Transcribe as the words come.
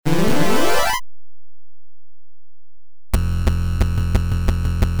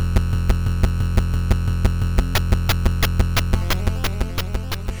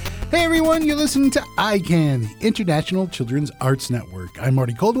everyone. You're listening to ICANN, the International Children's Arts Network. I'm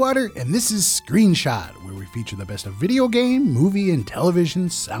Marty Coldwater, and this is Screenshot, where we feature the best of video game, movie, and television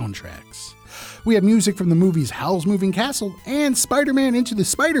soundtracks. We have music from the movies Howl's Moving Castle and Spider-Man Into the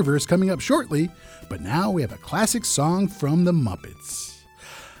Spider-Verse coming up shortly, but now we have a classic song from the Muppets.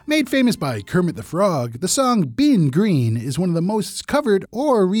 Made famous by Kermit the Frog, the song Bein' Green is one of the most covered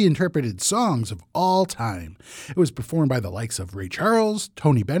or reinterpreted songs of all time. It was performed by the likes of Ray Charles,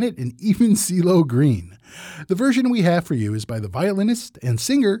 Tony Bennett, and even CeeLo Green. The version we have for you is by the violinist and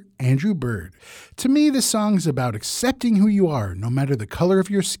singer Andrew Bird. To me, this song is about accepting who you are, no matter the color of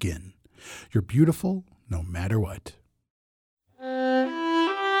your skin. You're beautiful, no matter what.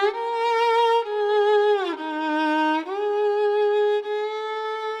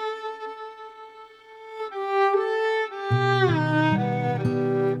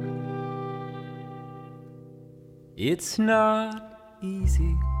 It's not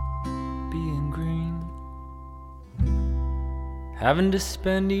easy being green, having to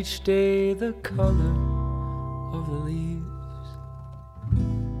spend each day the color of the leaves,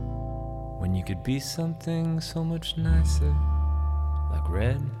 when you could be something so much nicer, like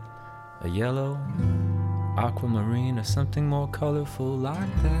red, a yellow, aquamarine, or something more colorful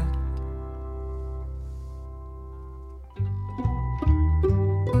like that.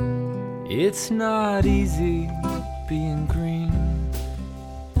 It's not easy being green.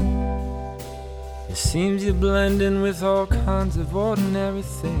 It seems you blend in with all kinds of ordinary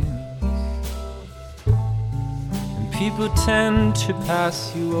things, and people tend to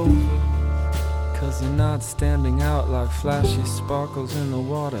pass you over, 'cause you're not standing out like flashy sparkles in the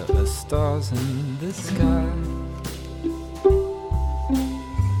water or stars in the sky.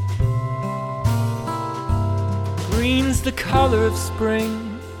 Green's the color of spring.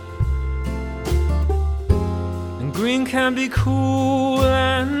 Green can be cool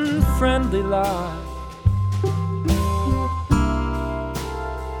and friendly like.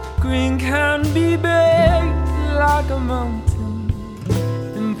 Green can be big like a mountain,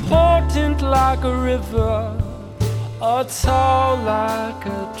 important like a river, or tall like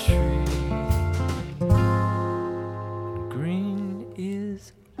a tree. Green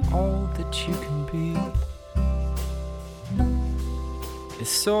is all that you can be. It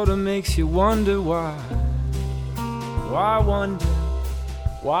sort of makes you wonder why. Why wonder,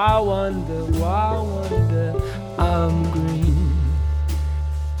 why wonder, why wonder I'm green,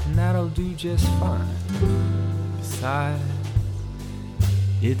 and that'll do just fine. Besides,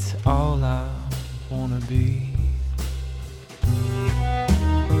 it's all I wanna be.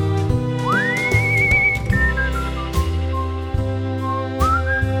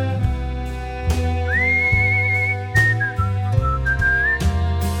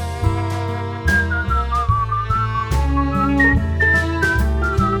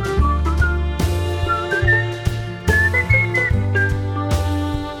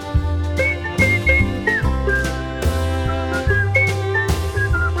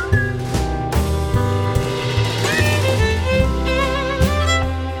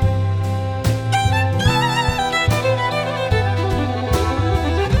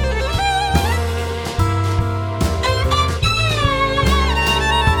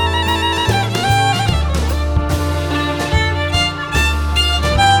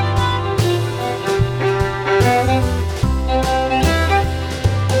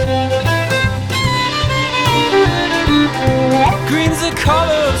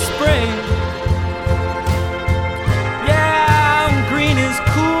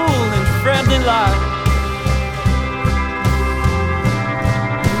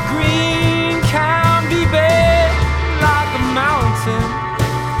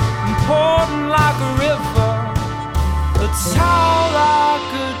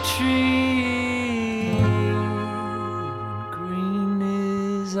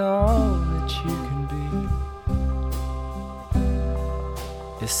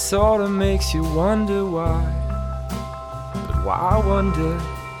 Sort of makes you wonder why, but why wonder,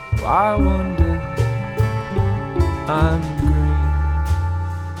 I'm green,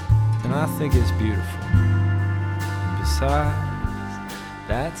 and I think it's beautiful, and besides,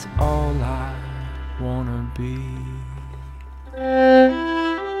 that's all I wanna be.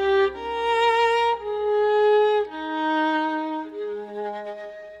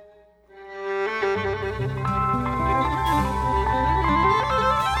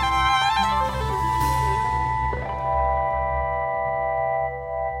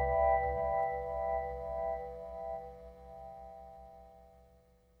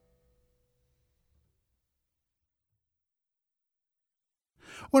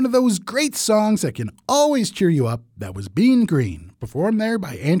 One of those great songs that can always cheer you up, that was Being Green, performed there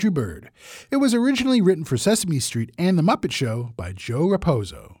by Andrew Bird. It was originally written for Sesame Street and The Muppet Show by Joe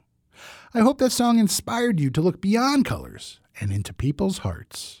Raposo. I hope that song inspired you to look beyond colors and into people's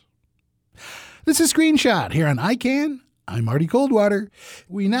hearts. This is Screenshot here on ICANN. I'm Marty Coldwater.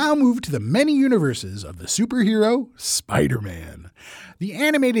 We now move to the many universes of the superhero Spider-Man. The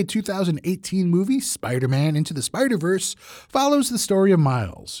animated 2018 movie Spider-Man Into the Spider-Verse follows the story of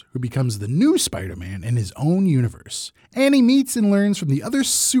Miles, who becomes the new Spider-Man in his own universe. And he meets and learns from the other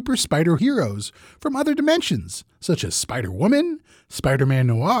super spider heroes from other dimensions, such as Spider-Woman, Spider-Man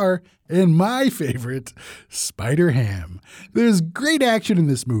Noir, and my favorite, Spider-Ham. There's great action in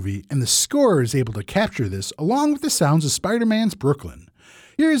this movie, and the score is able to capture this along with the sounds of Spider-Man's Brooklyn.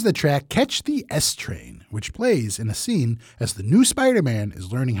 Here's the track Catch the S-Train, which plays in a scene as the new Spider-Man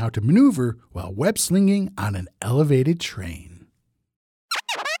is learning how to maneuver while web-slinging on an elevated train.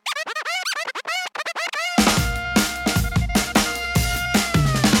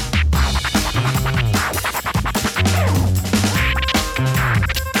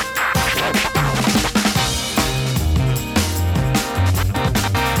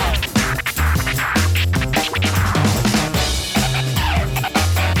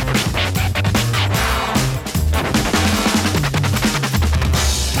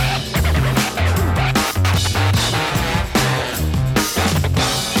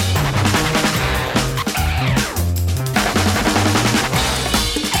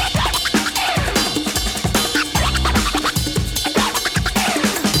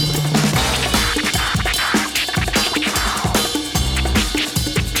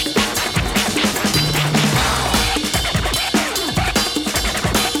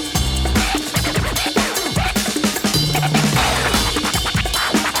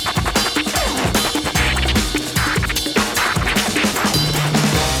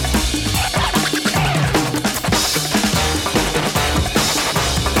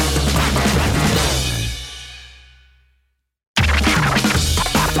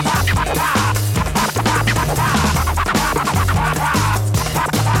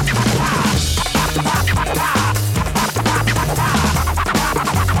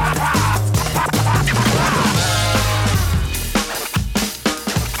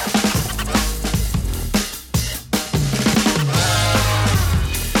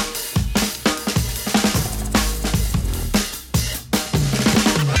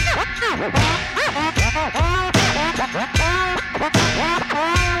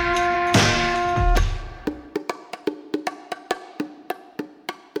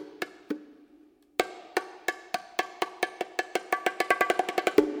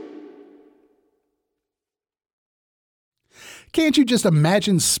 Can't you just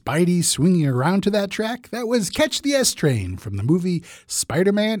imagine Spidey swinging around to that track? That was Catch the S-Train from the movie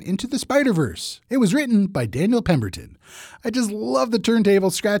Spider-Man Into the Spider-Verse. It was written by Daniel Pemberton. I just love the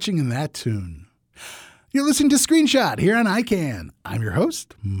turntable scratching in that tune. You're listening to Screenshot here on ICANN. I'm your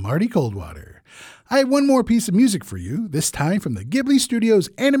host, Marty Coldwater. I have one more piece of music for you, this time from the Ghibli Studios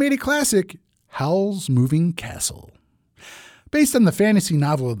animated classic, Howl's Moving Castle. Based on the fantasy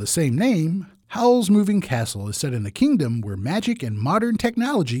novel of the same name, Howl's Moving Castle is set in a kingdom where magic and modern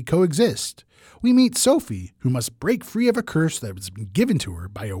technology coexist. We meet Sophie, who must break free of a curse that has been given to her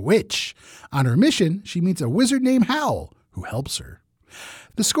by a witch. On her mission, she meets a wizard named Howl, who helps her.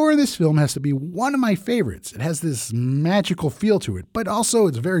 The score in this film has to be one of my favorites. It has this magical feel to it, but also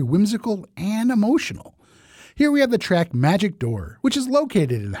it's very whimsical and emotional. Here we have the track Magic Door, which is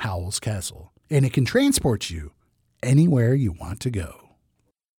located in Howl's Castle, and it can transport you anywhere you want to go.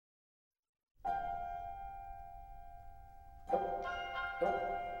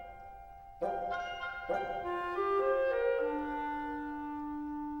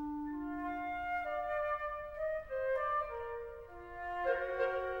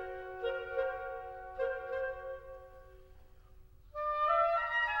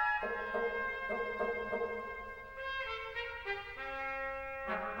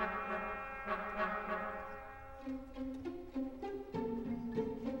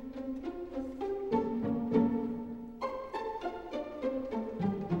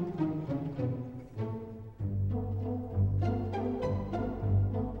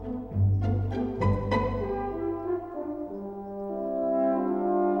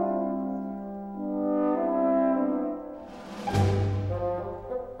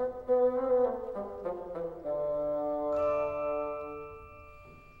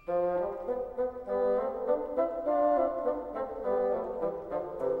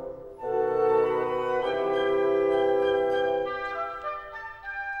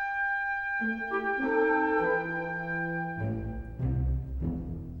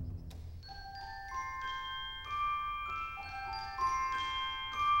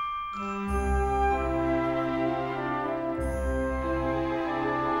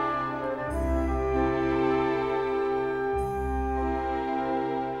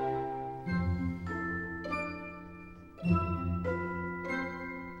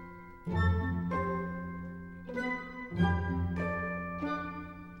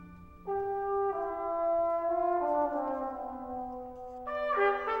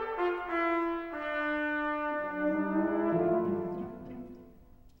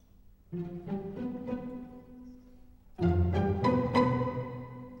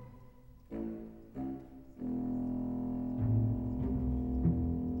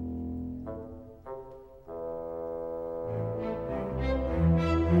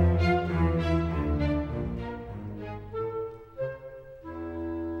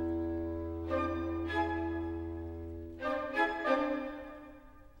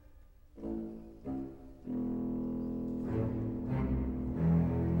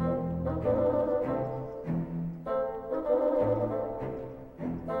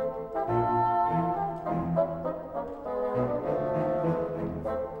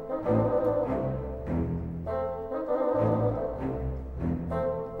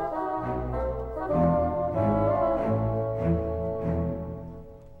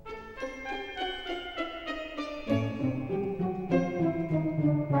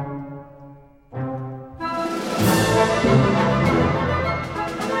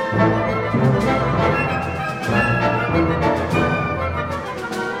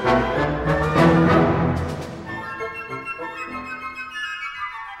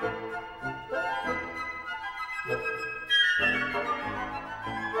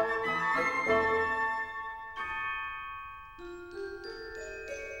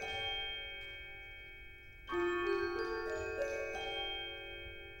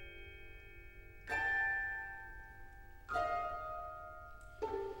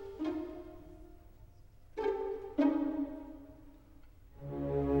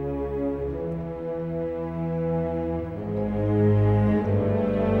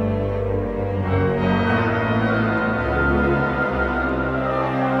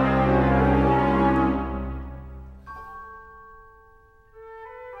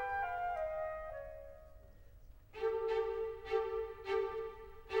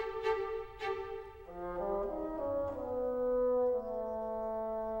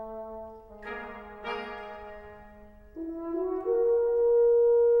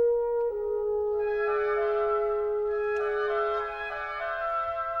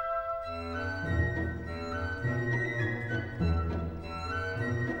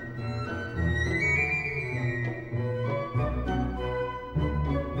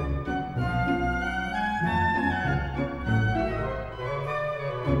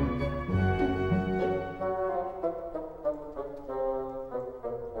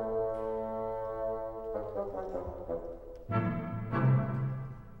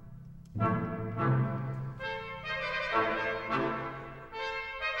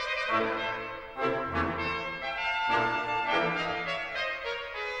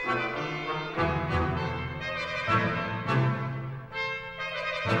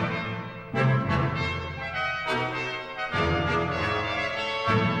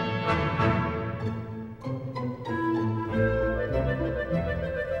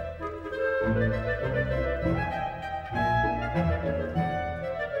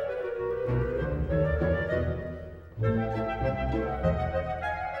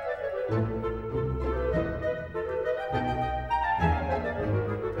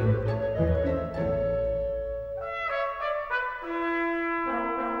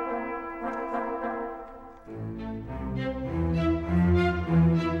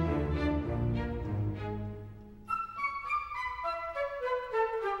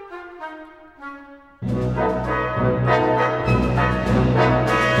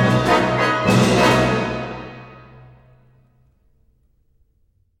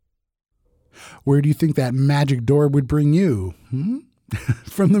 Where do you think that magic door would bring you?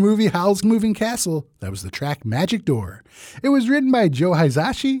 From the movie Howl's Moving Castle, that was the track Magic Door. It was written by Joe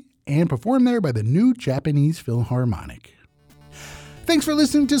Hisaishi and performed there by the New Japanese Philharmonic. Thanks for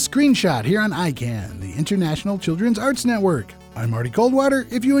listening to Screenshot here on ICANN, the International Children's Arts Network. I'm Marty Coldwater.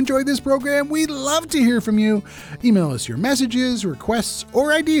 If you enjoyed this program, we'd love to hear from you. Email us your messages, requests,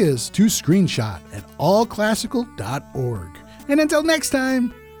 or ideas to screenshot@allclassical.org. And until next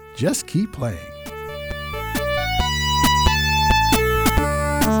time, just keep playing.